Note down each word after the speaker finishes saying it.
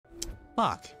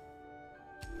Fuck.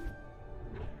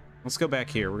 Let's go back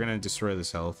here. We're gonna destroy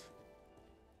this health.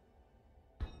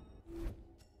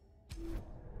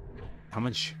 How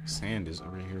much sand is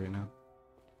over here right now?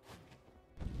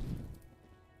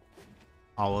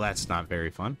 Oh, well, that's not very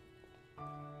fun.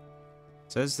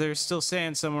 Says there's still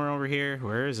sand somewhere over here.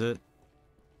 Where is it?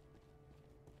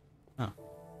 Oh,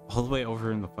 all the way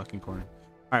over in the fucking corner.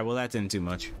 All right, well, that didn't do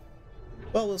much.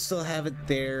 Well, we'll still have it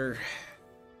there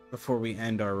before we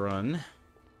end our run.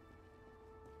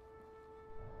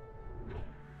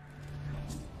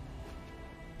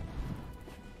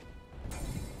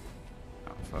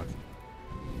 Oh, fuck.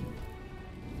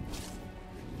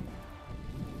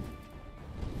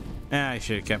 I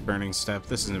should have kept burning step.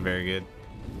 This isn't very good.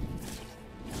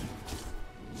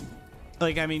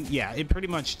 Like, I mean, yeah, it pretty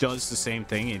much does the same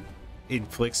thing. It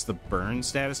inflicts the burn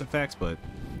status effects, but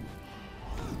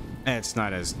it's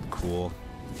not as cool.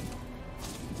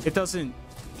 It doesn't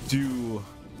do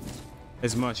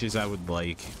as much as I would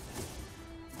like.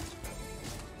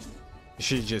 I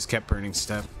should have just kept burning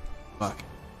step. Fuck.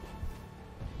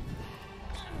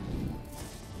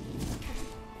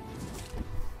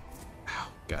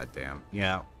 Goddamn.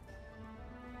 Yeah.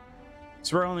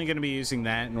 So we're only going to be using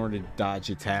that in order to dodge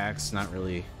attacks, not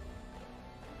really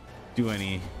do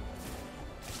any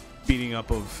beating up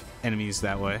of enemies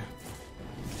that way.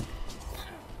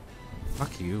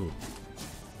 Fuck you.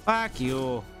 Fuck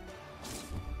you.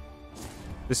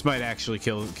 This might actually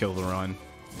kill the run.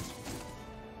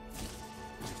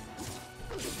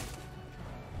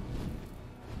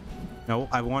 No,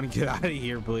 I want to get out of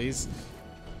here, please.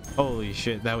 Holy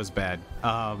shit, that was bad.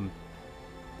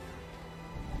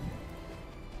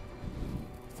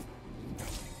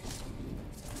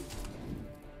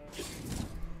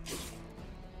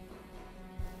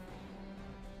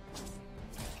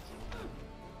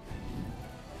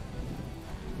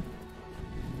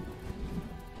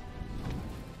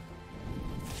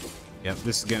 Yep,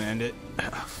 this is gonna end it.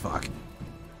 Ugh, fuck.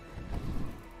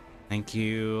 Thank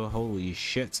you. Holy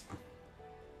shit.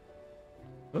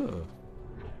 Oh.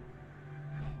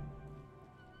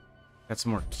 Got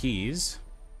some more keys.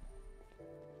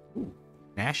 Ooh.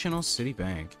 National City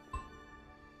Bank.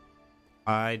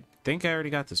 I think I already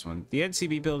got this one. The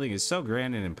NCB building is so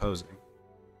grand and imposing.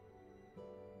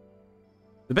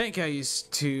 The bank I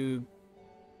used to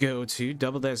go to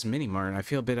doubled as mini mart, and I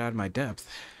feel a bit out of my depth.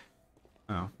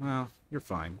 Oh, well, you're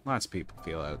fine. Lots of people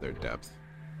feel out of their depth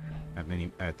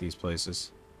at these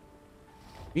places.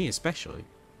 Me especially.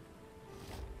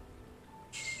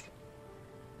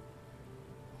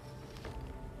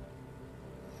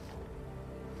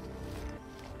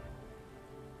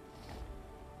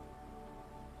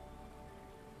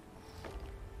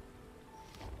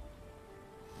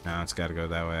 No, it's got to go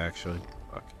that way, actually.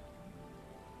 Fuck.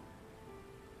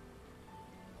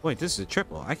 Wait, this is a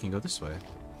triple. I can go this way.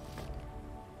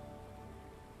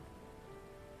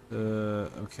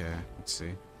 Okay. Let's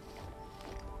see.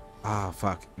 Ah, oh,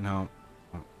 fuck. No.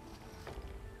 Oh.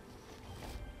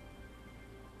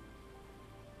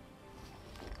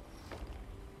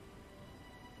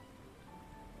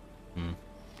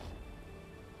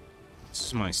 This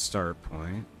is my start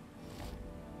point.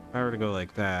 If I were to go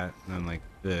like that, and then like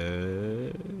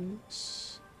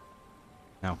this.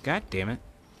 Now, god damn it.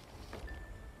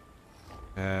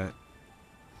 That,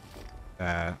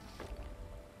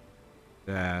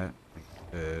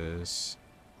 like this.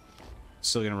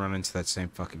 Still gonna run into that same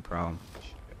fucking problem.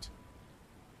 Shit.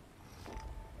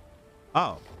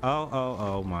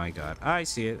 Oh my god. I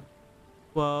see it.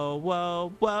 Whoa,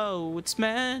 whoa, whoa, it's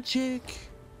magic.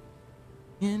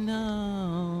 You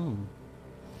know.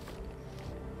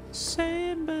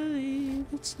 Say and believe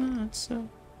it's not so.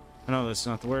 I know that's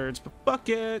not the words, but fuck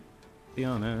it. Be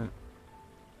on it.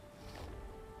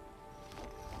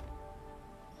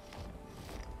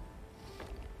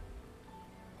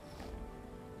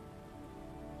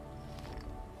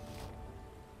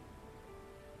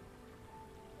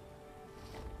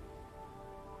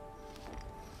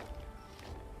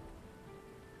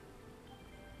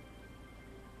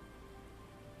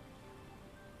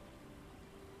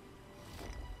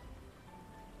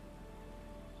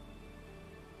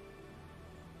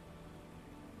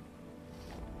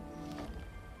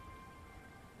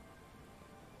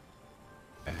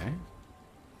 Okay.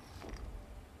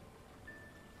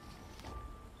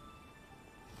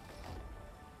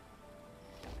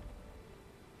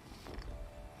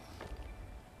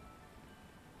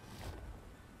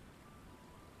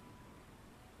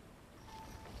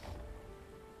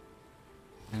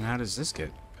 And how does this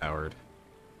get powered?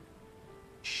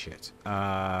 Shit.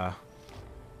 Let's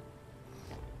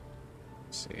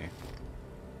see.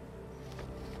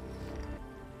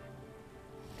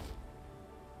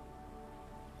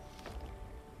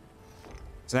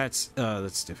 So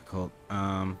that's difficult.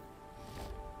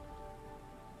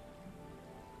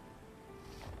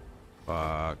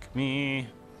 Fuck me.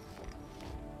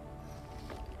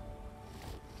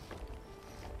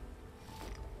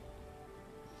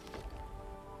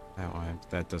 That one,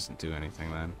 that doesn't do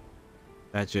anything then.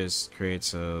 That just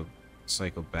creates a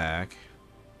cycle back.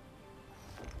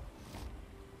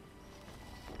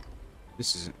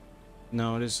 This isn't...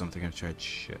 No, it is something I've tried.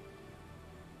 Shit.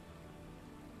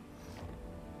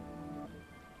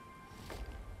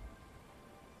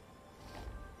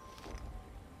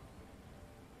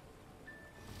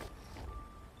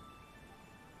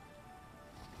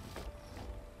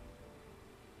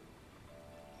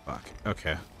 Fuck.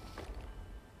 Okay.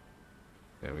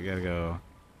 Yeah, we gotta go...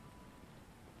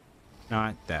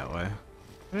 Not that way.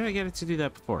 How did I get it to do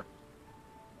that before?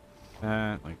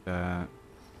 That, like that.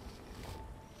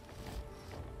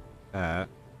 That.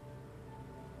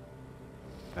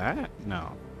 That?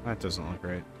 No. That doesn't look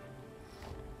right.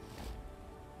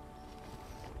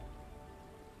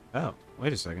 Oh,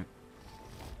 wait a second.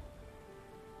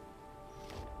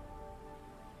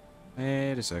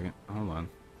 Wait a second. Hold on.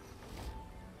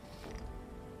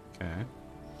 Okay.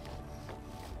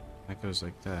 That goes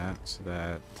like that, so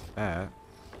that, to that.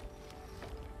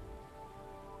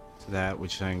 To that,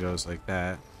 which then goes like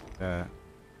that, that.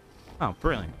 Oh,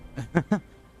 brilliant.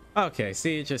 Okay,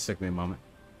 see, it just took me a moment.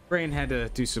 Brain had to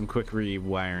do some quick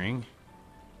rewiring.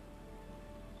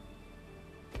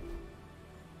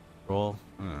 Roll.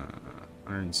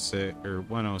 106, or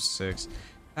 106.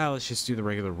 Ah, let's just do the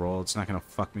regular roll. It's not gonna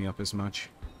fuck me up as much.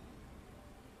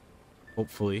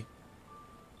 Hopefully.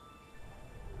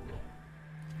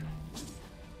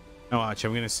 Oh, watch,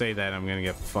 I'm gonna say that. I'm gonna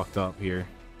get fucked up here.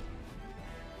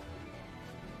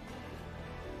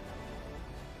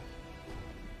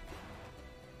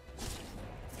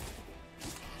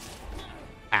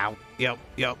 Ow.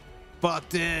 Yep.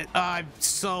 Fucked it. I'm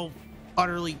so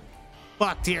utterly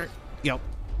fucked here. Yep.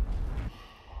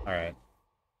 Alright.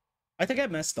 I think I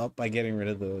messed up by getting rid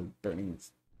of the burning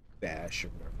dash or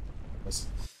whatever it was.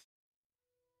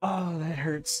 Oh, that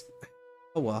hurts.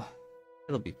 Oh well.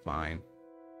 It'll be fine.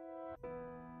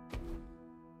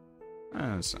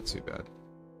 It's not too bad.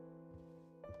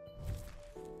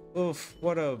 Oof,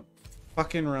 what a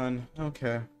fucking run.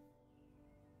 Okay.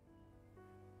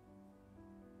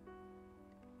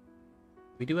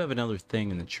 We do have another thing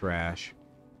in the trash.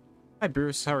 Hi,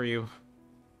 Bruce. How are you?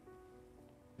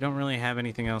 We don't really have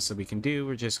anything else that we can do.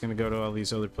 We're just going to go to all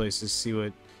these other places, see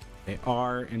what they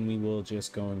are, and we will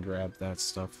just go and grab that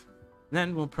stuff. And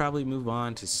then we'll probably move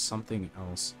on to something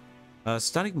else.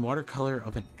 Stunning watercolor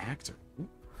of an actor.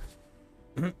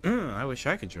 I wish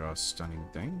I could draw stunning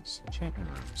things. Enchantment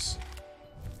rooms.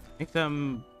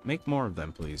 Make more of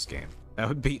them, please, game. That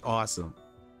would be awesome.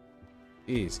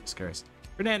 Jesus Christ.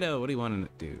 Fernando, what do you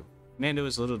want to do? Fernando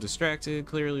is a little distracted,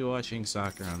 clearly watching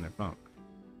soccer on their phone.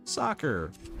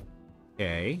 Soccer.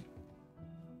 Okay.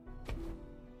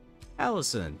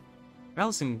 Allison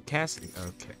Cassidy.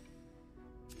 Okay.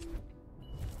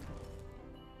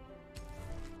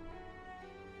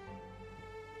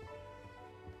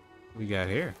 We got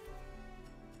here.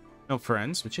 No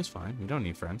friends, which is fine. We don't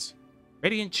need friends.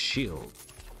 Radiant Shield.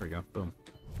 There we go. Boom.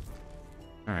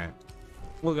 Alright.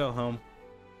 We'll go home.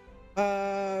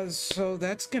 So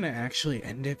that's gonna actually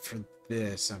end it for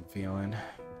this, I'm feeling.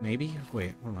 Maybe?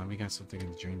 Wait, hold on. We got something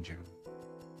in the dream journal.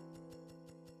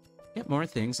 Get more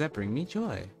things that bring me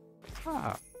joy.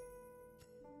 Ah.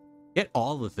 Get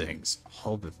all the things.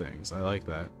 All the things. I like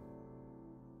that.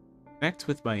 Connect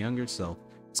with my younger self.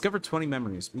 Discover 20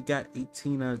 memories. We got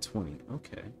 18 out of 20.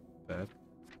 Okay. Bad.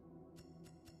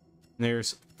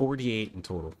 There's 48 in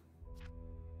total.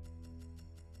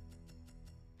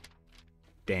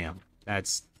 Damn.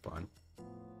 That's fun.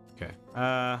 Okay.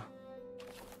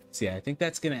 So yeah, I think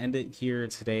that's gonna end it here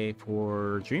today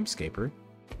for Dreamscaper.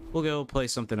 We'll go play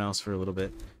something else for a little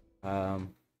bit.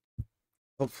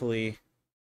 Hopefully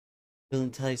we'll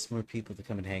entice more people to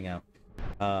come and hang out.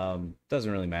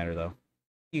 Doesn't really matter though.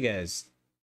 You guys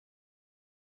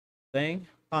thing.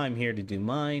 I'm here to do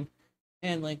mine.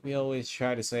 And like we always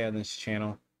try to say on this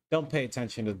channel, don't pay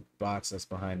attention to the box that's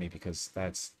behind me because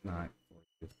that's not for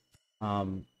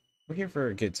you. We're here for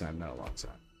a good time, not a long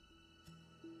time.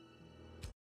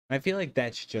 I feel like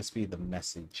that should just be the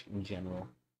message in general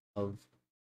of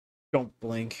don't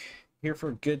blink. Here for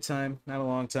a good time, not a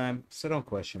long time. So don't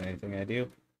question anything I do.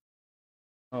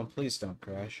 Oh, please don't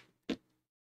crash.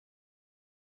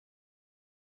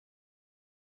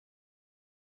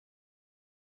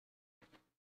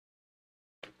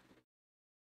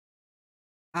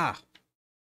 Ah.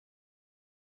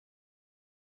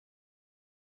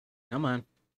 Come on.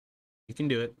 You can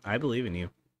do it. I believe in you.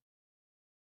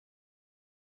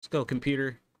 Let's go,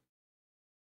 computer.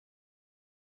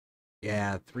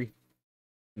 Yeah,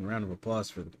 round of applause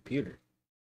for the computer.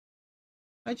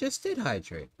 I just did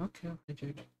hydrate. Okay, I'll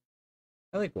hydrate.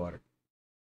 I like water.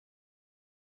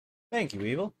 Thank you,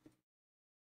 Evil.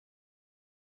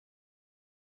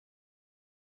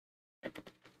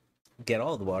 Get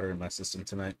all the water in my system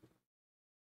tonight.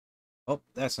 Oh,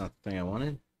 that's not the thing I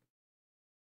wanted.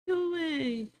 Go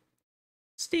away.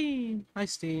 Steam. Hi,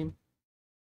 Steam.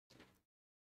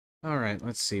 Alright,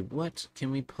 let's see. What can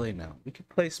we play now? We could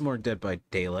play some more Dead by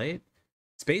Daylight.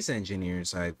 Space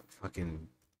Engineers, I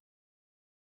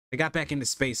got back into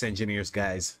Space Engineers,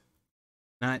 guys.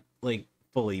 Not, like,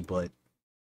 fully, but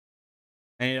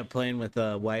I ended up playing with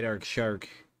White Arc Shark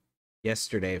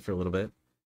yesterday for a little bit.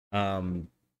 And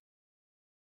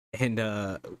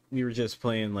we were just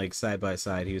playing, like, side by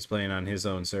side. He was playing on his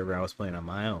own server, I was playing on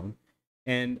my own.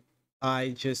 And I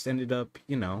just ended up,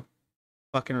 you know,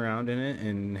 fucking around in it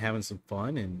and having some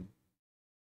fun and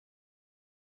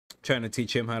trying to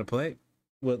teach him how to play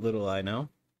what little I know.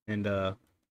 And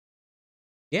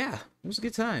yeah, it was a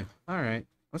good time. All right,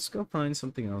 let's go find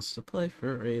something else to play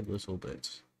for a little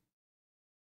bit.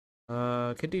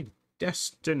 Could do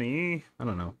Destiny. I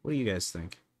don't know. What do you guys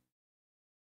think?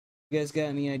 You guys got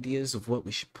any ideas of what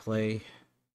we should play?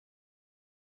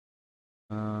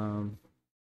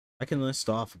 I can list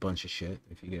off a bunch of shit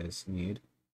if you guys need.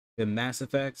 The Mass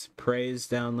Effect, Praise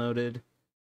downloaded.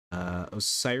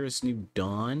 Osiris New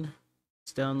Dawn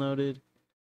is downloaded.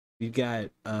 We've got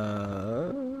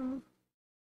thought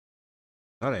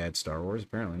I had Star Wars,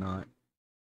 apparently not.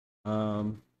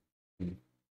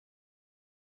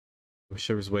 Wish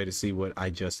there was a way to see what I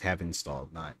just have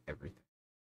installed, not everything.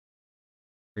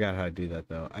 Forgot how to do that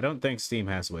though. I don't think Steam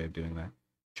has a way of doing that.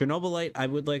 Chernobylite, I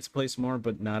would like to play some more,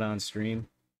 but not on stream.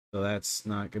 So that's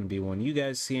not going to be one you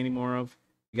guys see any more of.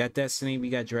 We got Destiny, we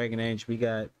got Dragon Age, we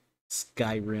got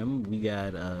Skyrim, we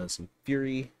got some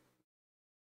Fury.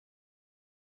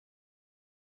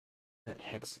 That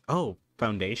hex. Oh,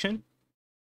 Foundation?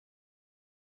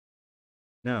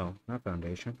 No, not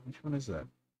Foundation. Which one is that?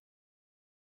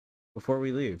 Before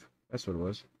We Leave. That's what it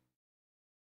was.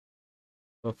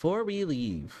 Before We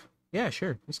Leave. Yeah,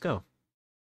 sure. Let's go.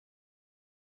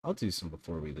 I'll do some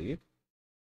Before We Leave.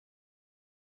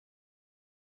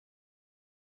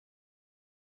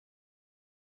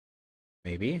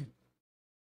 Maybe.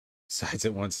 Besides,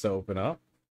 it wants to open up.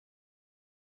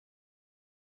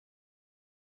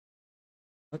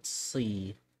 Let's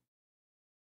see.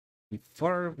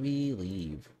 Before We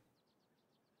Leave.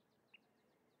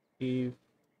 Leave.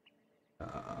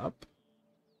 Up.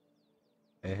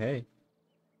 Hey, hey.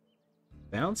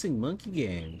 Bouncing Monkey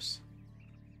Games.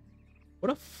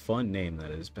 What a fun name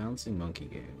that is. Bouncing Monkey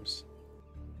Games.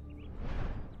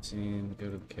 Scene, go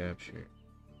to the capture.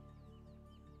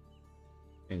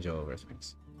 Change all of our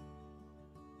things.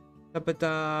 But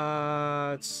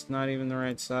it's not even the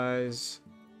right size.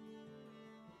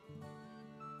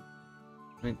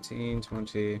 19,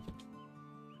 20,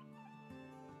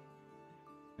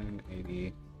 and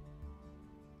 80.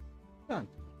 Done.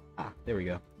 Ah, there we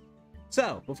go.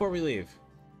 So, before we leave,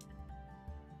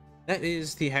 that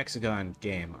is the Hexagon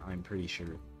game, I'm pretty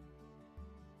sure.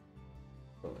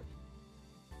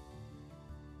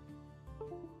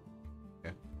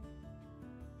 Okay.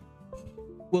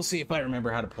 We'll see if I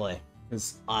remember how to play,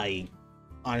 because I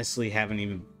honestly haven't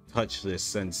even touched this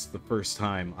since the first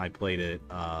time I played it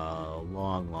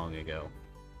long ago.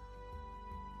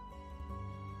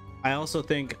 I also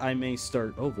think I may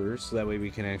start over, so that way we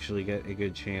can actually get a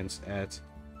good chance at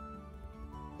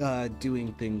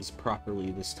doing things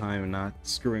properly this time and not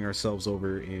screwing ourselves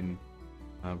over in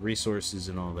resources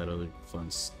and all that other fun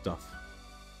stuff.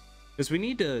 Because we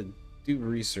need to do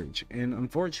research, and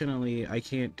unfortunately I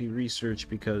can't do research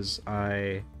because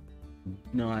I'm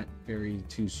not very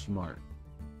too smart,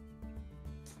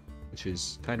 which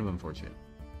is kind of unfortunate.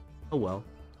 Oh well.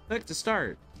 Click to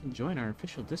start. Join our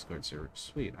official Discord server.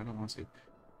 Sweet, I don't want to.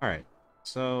 Alright,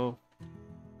 so...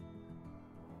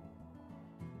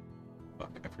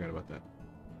 Fuck, I forgot about that.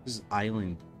 This is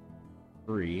Island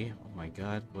 3. Oh my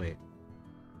god, wait.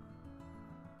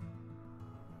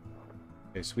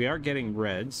 Okay, so we are getting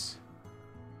reds.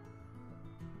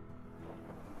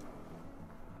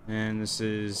 And this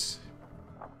is...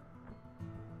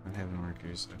 not having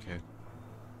markers, okay.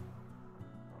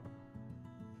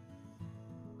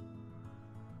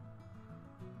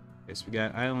 Okay, so we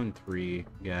got Island 3,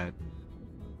 we got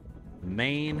the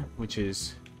main, which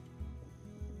is,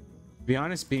 to be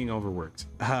honest, being overworked.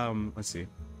 Let's see.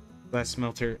 Glass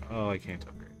smelter. Oh, I can't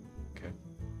upgrade. Okay.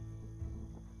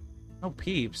 Oh,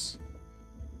 peeps.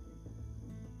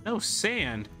 No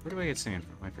sand? Where do I get sand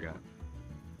from? I forgot.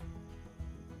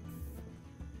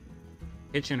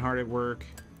 Kitchen hard at work.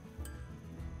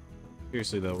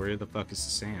 Seriously though, where the fuck is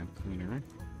the sand? Cleaner.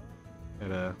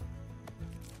 Got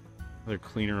another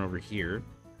cleaner over here.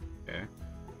 Okay.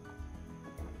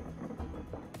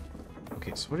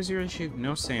 Okay, so what is your issue?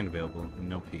 No sand available and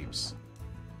no peeps.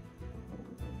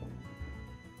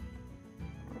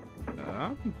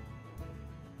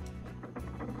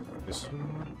 This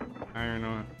one.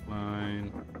 Iron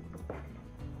line.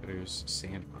 There's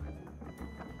sand mine.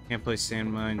 Can't place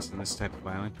sand mines in this type of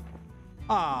island.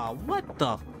 Ah, what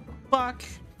the fuck?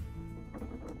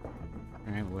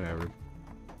 Alright, whatever.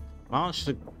 Demolish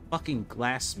the fucking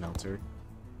glass smelter.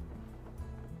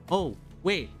 Oh,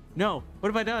 wait. No. What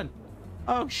have I done?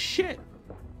 Oh, shit.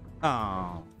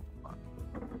 Oh, fuck.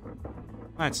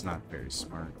 That's not very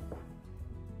smart.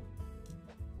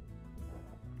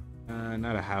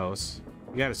 Not a house.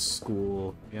 We got a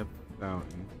school. Yep,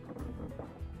 fountain.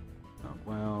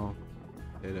 Well,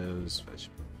 potatoes,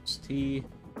 vegetables, tea.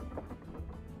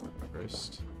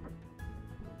 First.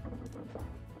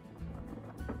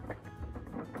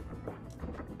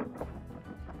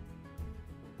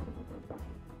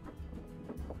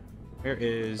 There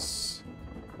is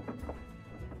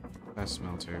a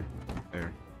smelter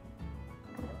there.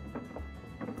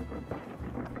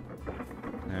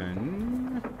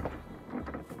 Then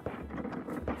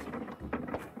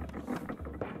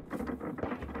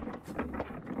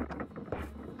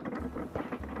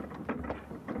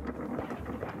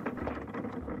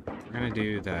we're gonna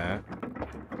do that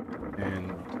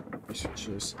and research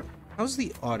this. How's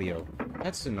the audio?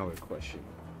 That's another question.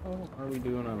 How are we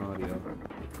doing on audio?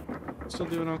 Still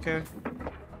doing okay?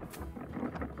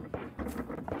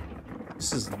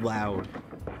 This is loud.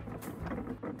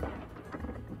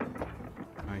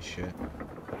 My shit.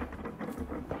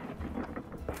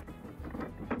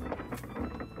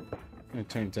 I'm gonna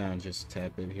turn it down just a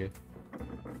tad bit here.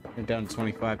 Turn it down to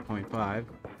 25.5.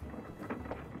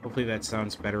 Hopefully that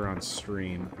sounds better on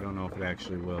stream. I don't know if it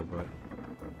actually will, but...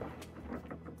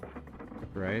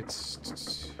 Right.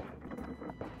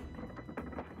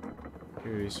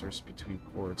 Resource between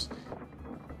ports.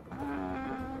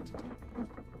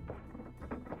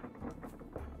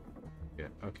 Yeah,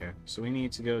 okay. So we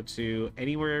need to go to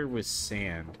anywhere with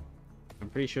sand. I'm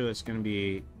pretty sure that's going to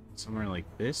be somewhere like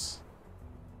this.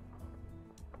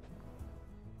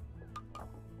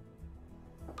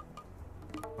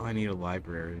 Oh, I need a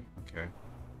library. Okay.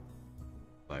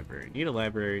 Library. Need a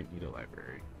library. Need a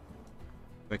library.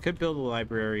 I could build a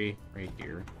library right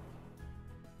here.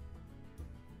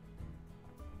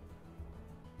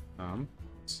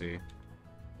 Let's see.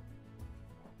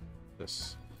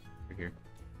 This right here.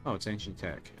 Oh, it's ancient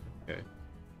tech. Okay.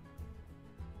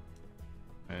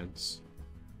 Heads.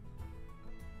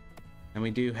 And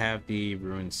we do have the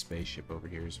ruined spaceship over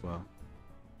here as well.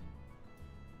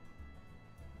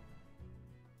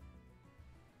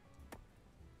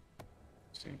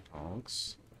 St.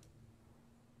 Hogs.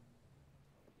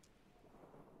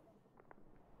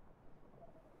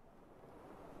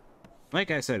 Like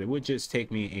I said, it would just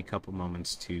take me a couple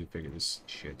moments to figure this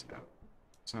shit out.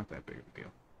 It's not that big of a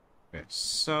deal. Okay,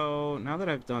 so now that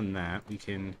I've done that, we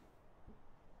can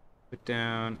put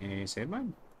down a sand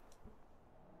mine.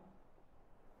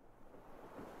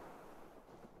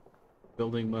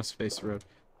 Building must face the road.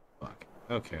 Fuck.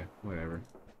 Okay, whatever.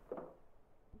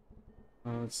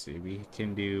 Let's see, we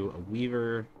can do a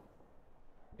weaver.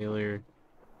 Tailor.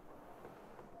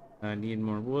 Need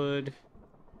more wood.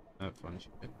 Fun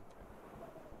shit.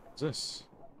 What's this?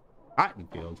 Cotton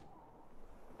field.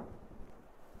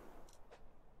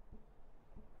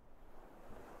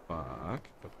 Fuck.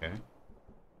 Okay.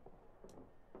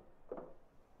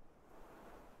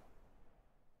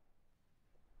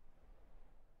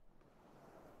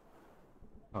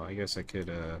 Oh, I guess I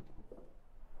could,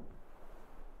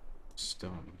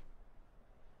 stone.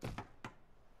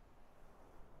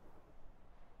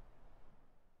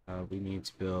 We need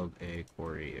to build a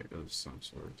quarry of some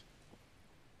sort.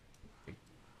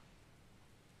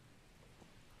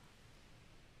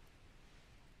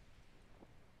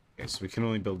 Okay, so we can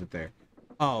only build it there.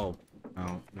 Oh,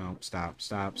 no, no, stop,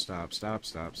 stop, stop, stop,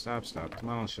 stop, stop, stop.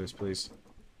 Demolish this, please.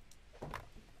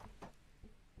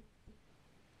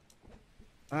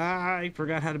 Ah, I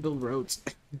forgot how to build roads.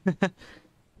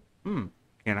 Can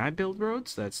I build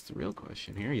roads? That's the real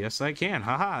question here. Yes, I can.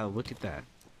 Haha, look at that.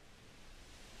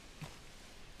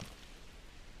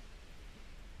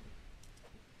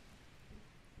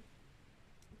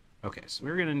 Okay, so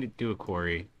we're gonna do a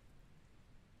quarry.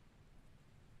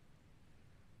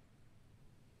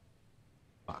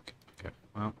 Fuck. Okay,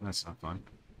 well, that's not fun.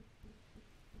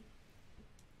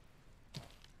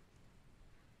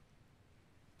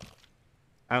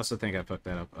 I also think I fucked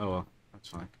that up. Oh well, that's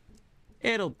fine.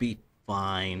 It'll be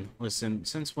fine. Listen,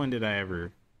 since when did I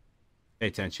ever pay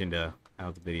attention to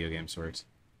how the video games works?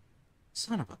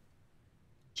 Son of a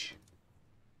bitch.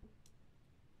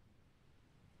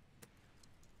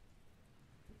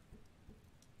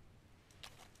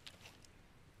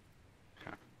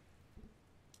 Okay.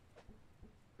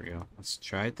 Here we go. Let's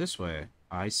try it this way.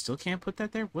 I still can't put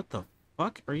that there? What the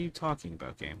fuck are you talking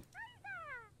about, game?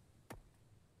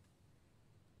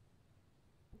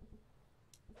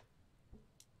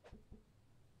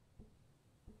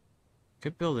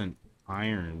 Could build an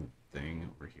iron thing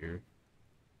over here.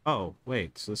 Oh,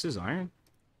 wait, so this is iron?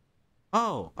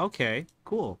 Oh, okay,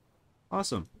 cool.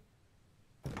 Awesome.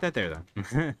 Put that there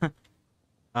then.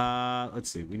 Let's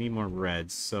see, we need more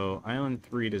reds. So Island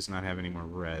 3 does not have any more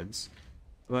reds.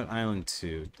 What about Island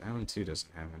 2? Island 2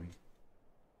 doesn't have any.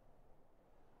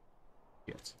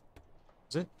 Yet.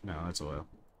 Is it? No, that's oil.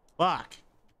 Fuck!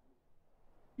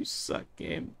 You suck,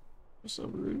 game. You're so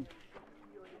rude.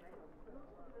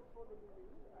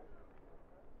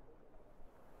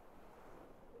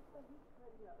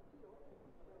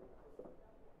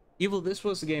 Evil, this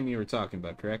was the game you were talking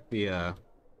about, correct? The,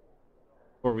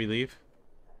 before we leave?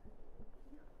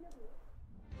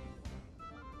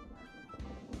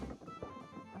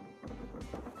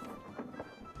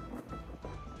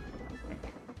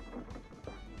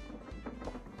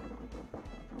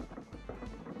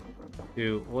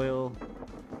 To oil,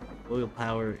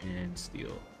 power, and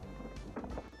steel.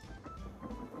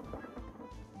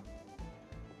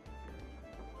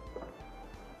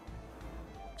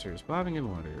 There's bobbing in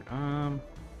water.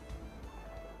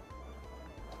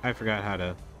 I forgot how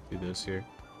to do this here.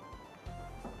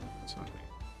 It's on me.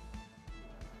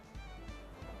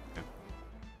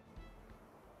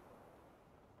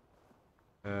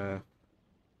 Okay.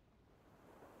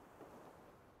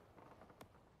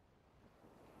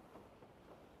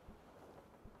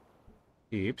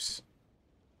 Peeps.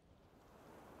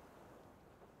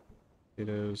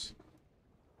 Potatoes.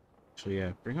 Actually,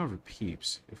 yeah, bring over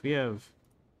peeps. If we have...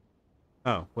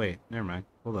 Oh, wait, never mind.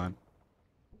 Hold on.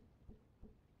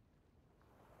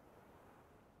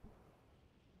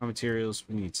 Raw materials,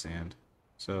 we need sand.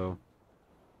 So...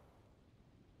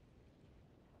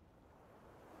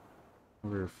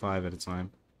 We're 5 at a time.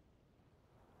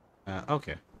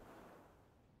 Okay.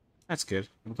 That's good.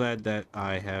 I'm glad that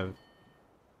I have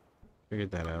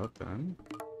figured that out then.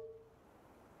 What's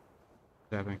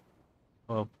happening?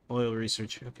 Well, oil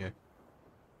research, okay.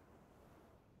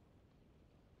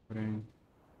 Putting...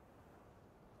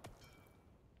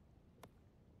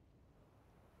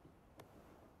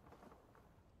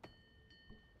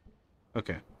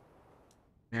 Okay.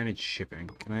 Manage shipping.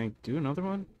 Can I do another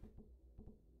one?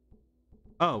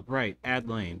 Oh, right. Add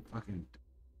lane. Fucking...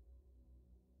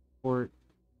 Port...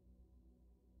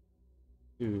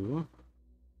 to...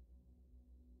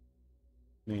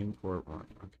 Main port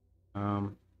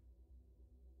 1.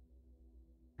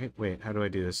 Okay. Wait, how do I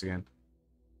do this again?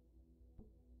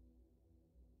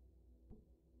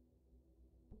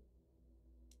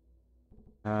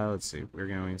 Let's see. We're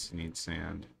going to need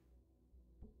sand.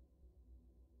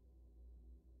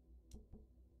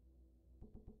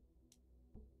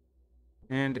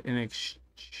 And in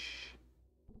exchange...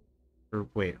 Or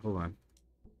wait, hold on.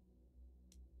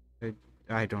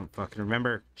 I don't fucking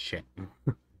remember. Shit.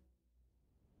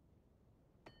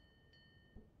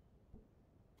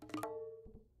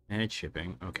 Manage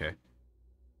shipping. Okay.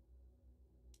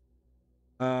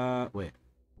 Wait.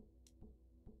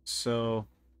 So...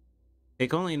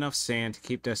 Take only enough sand to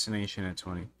keep destination at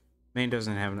 20. Main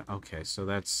doesn't have an... Okay, so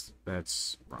that's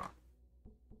wrong.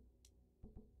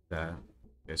 Okay,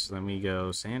 so then we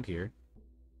go sand here.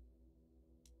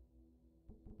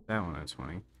 That one at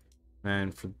 20.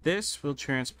 And for this, we'll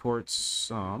transport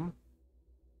some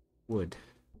wood.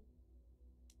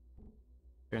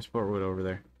 Transport wood over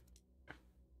there.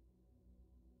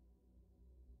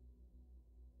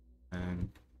 And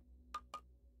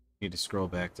need to scroll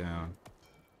back down.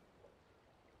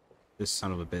 This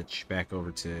son of a bitch back over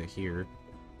to here.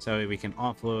 So we can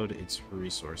offload its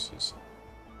resources.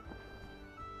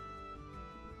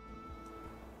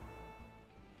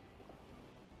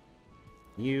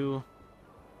 You...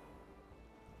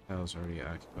 That was already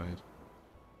occupied.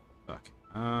 Fuck.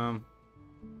 And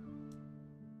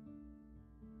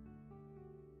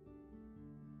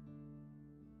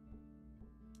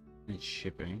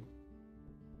shipping.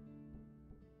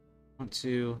 Want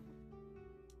to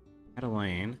add a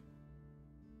lane.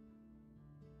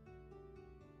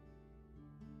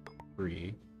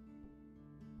 3.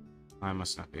 I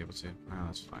must not be able to. Oh,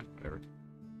 that's fine. Whatever.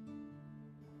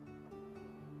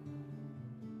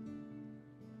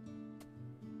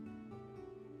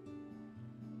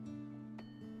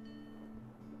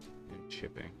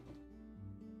 shipping.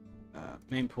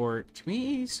 Main port. Can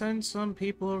we send some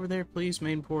people over there, please?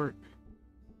 Main port.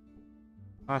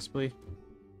 Possibly.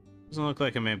 Doesn't look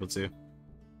like I'm able to.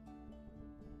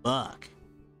 Fuck.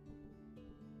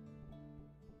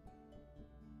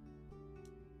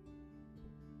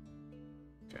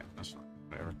 Okay, that's fine.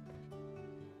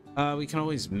 Whatever. We can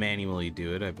always manually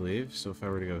do it, I believe. So if I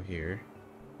were to go here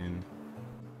and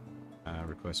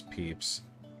request peeps,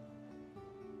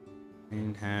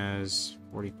 and has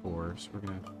 44, so we're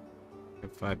gonna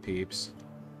have 5 peeps.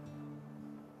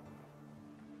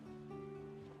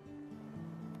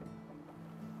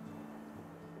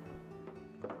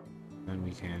 Then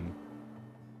we can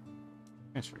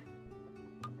transfer.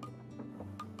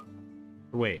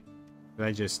 Wait, did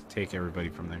I just take everybody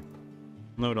from there?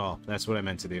 Load all. That's what I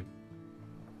meant to do.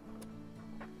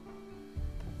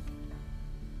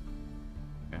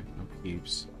 Okay, no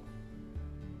peeps.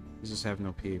 Does this have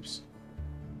no peeps?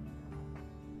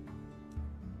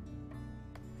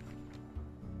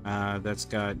 That's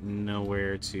got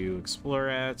nowhere to explore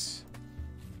at.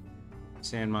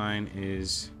 Sand mine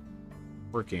is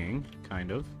working, kind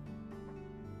of.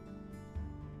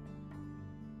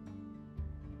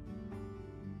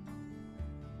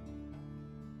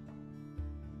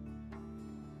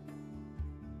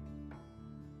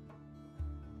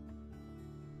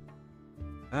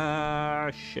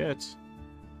 Shit.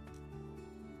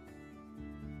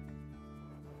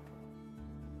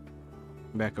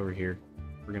 Back over here.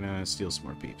 We're gonna steal some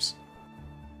more peeps.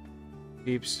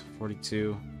 Peeps,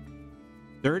 42.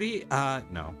 30?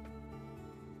 No.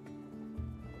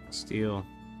 Steal.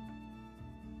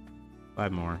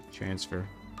 5 more. Transfer.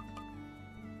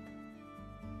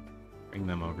 Bring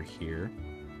them over here.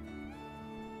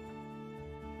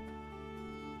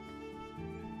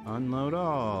 Unload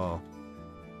all.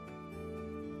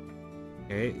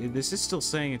 Okay, this is still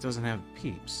saying it doesn't have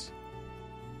peeps.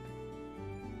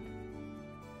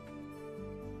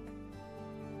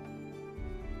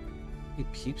 A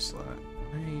peep slot.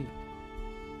 I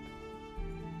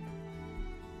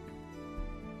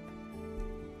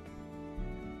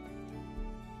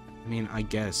mean, I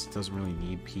guess it doesn't really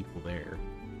need people there.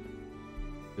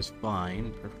 It's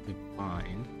fine, perfectly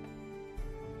fine.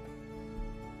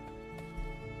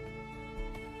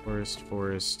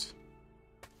 Forest.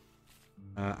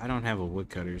 I don't have a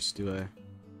woodcutters, do I?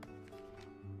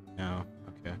 No,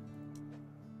 okay.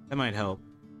 That might help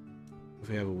if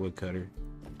we have a woodcutter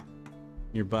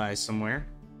nearby somewhere.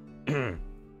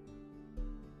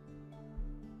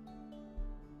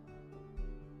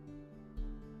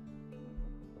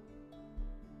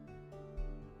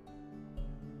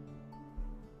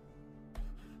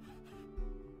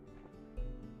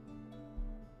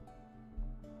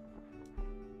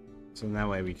 So that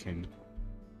way we can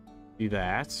do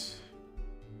that.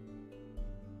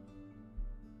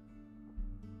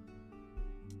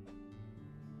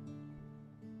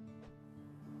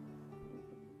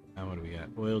 Now what do we got?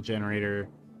 Oil generator.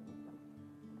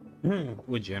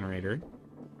 Wood generator.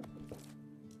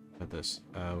 What this?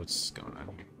 What's going on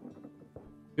here?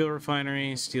 Fuel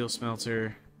refinery, steel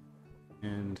smelter,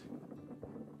 and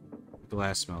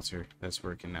glass smelter. That's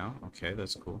working now. Okay,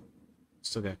 that's cool.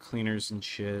 Still got cleaners and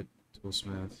shit.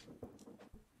 Toolsmith.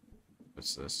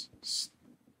 What's this?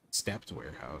 Stepped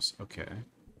warehouse. Okay.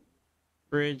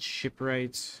 Bridge,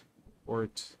 shipwright,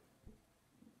 port,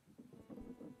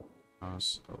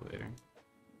 house, elevator.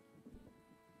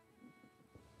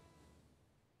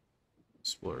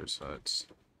 Explorer's huts.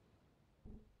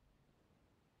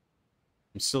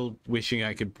 I'm still wishing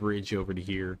I could bridge over to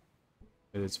here,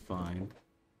 but it's fine.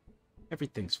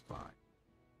 Everything's fine.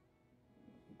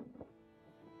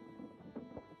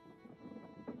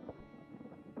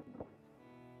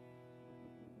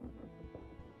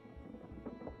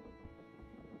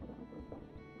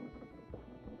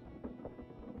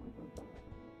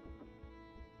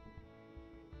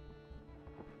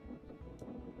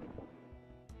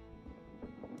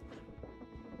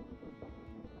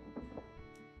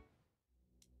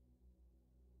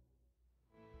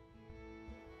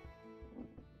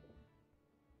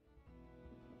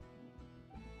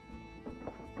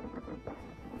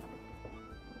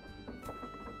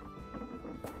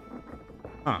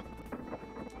 Huh.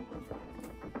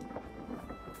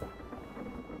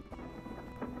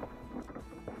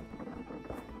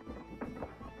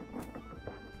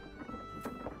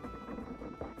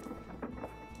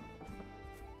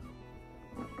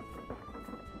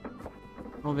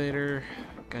 Elevator.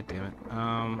 God damn it.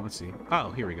 Let's see. Oh,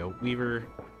 here we go. Weaver.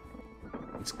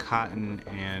 It's cotton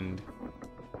and...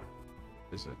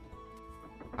 What is it?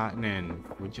 Cotton and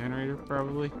wood generator,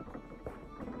 probably.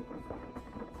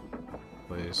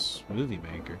 Place smoothie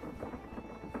maker.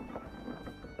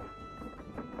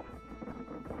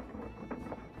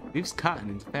 Weaves cotton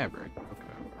into fabric. Okay.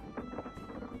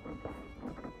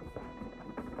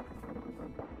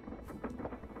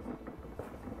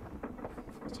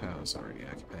 This house already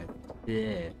occupied.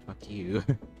 Yeah, fuck you.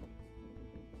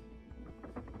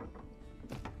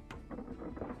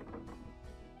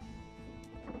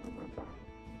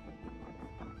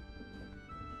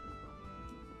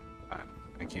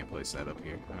 I can't place that up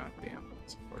here. Ah, damn.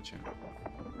 That's unfortunate.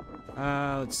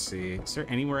 Let's see. Is there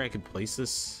anywhere I could place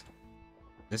this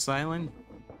island?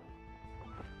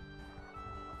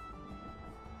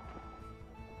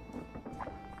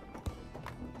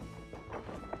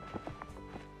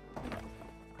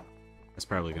 That's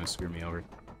probably gonna screw me over.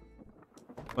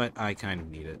 But I kind of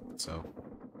need it, so.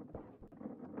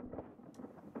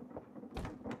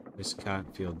 There's a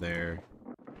cotton field there.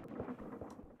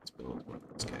 Let's build one of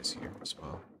these guys here as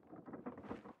well.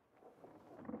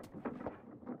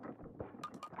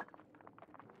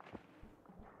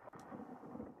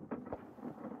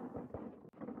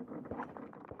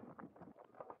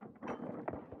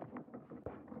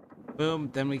 Boom,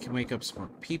 then we can wake up some more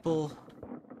people.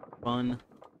 Fun.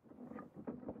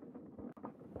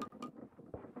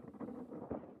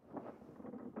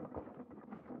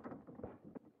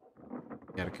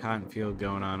 Got a cotton field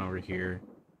going on over here.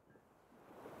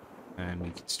 And we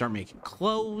can start making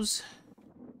clothes.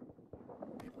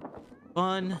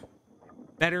 Fun.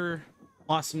 Better.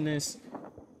 Awesomeness.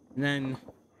 And then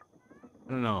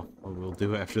I don't know what we'll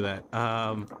do after that.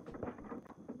 I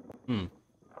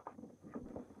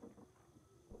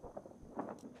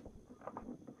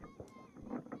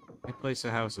place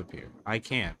a house up here. I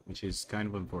can't, which is kind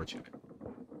of unfortunate.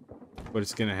 But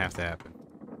it's gonna have to happen.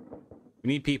 We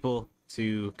need people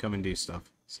to come and do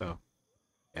stuff. So,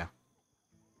 yeah.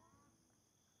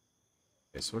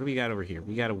 Okay, so what do we got over here?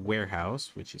 We got a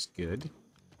warehouse, which is good.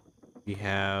 We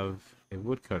have a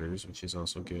woodcutters, which is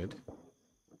also good.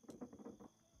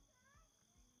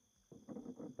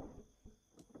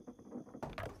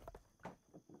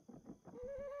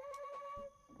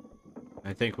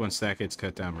 I think once that gets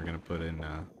cut down, we're gonna put in,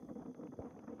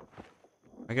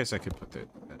 I guess I could put that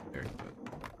there, but...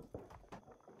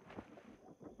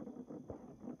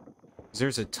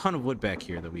 There's a ton of wood back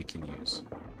here that we can use.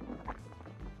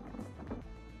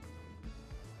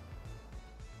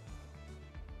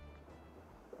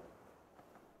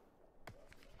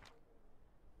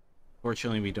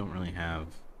 Fortunately, we don't really have...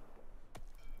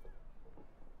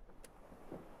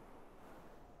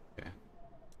 Okay.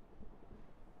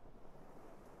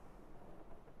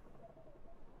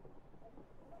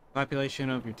 Population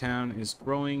of your town is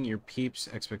growing. Your peeps'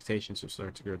 expectations will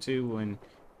start to grow too. When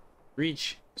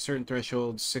reach certain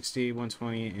thresholds, 60,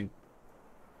 120, and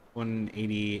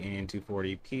 180, and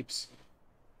 240 peeps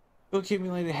will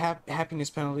accumulate a happiness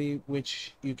penalty,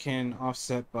 which you can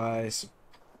offset by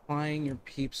supplying your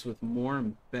peeps with more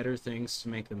and better things to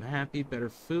make them happy, better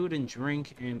food and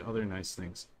drink, and other nice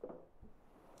things.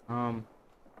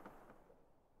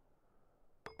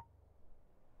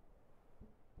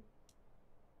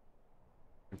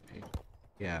 Okay.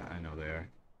 Yeah, I know they are.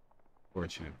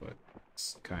 Fortunate, but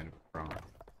it's kind of a problem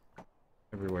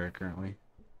everywhere currently.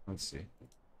 Let's see.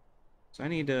 So I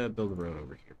need to build a road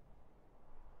over here.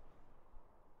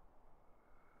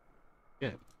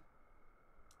 Good.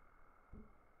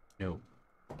 No.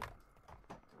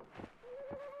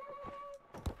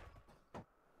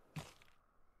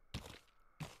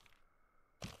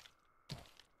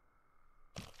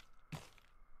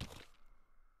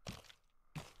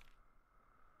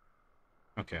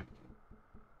 Okay.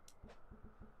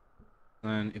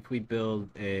 And if we build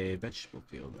a vegetable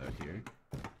field out here.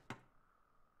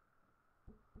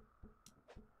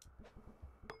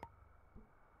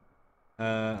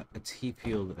 A tea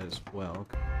field as well.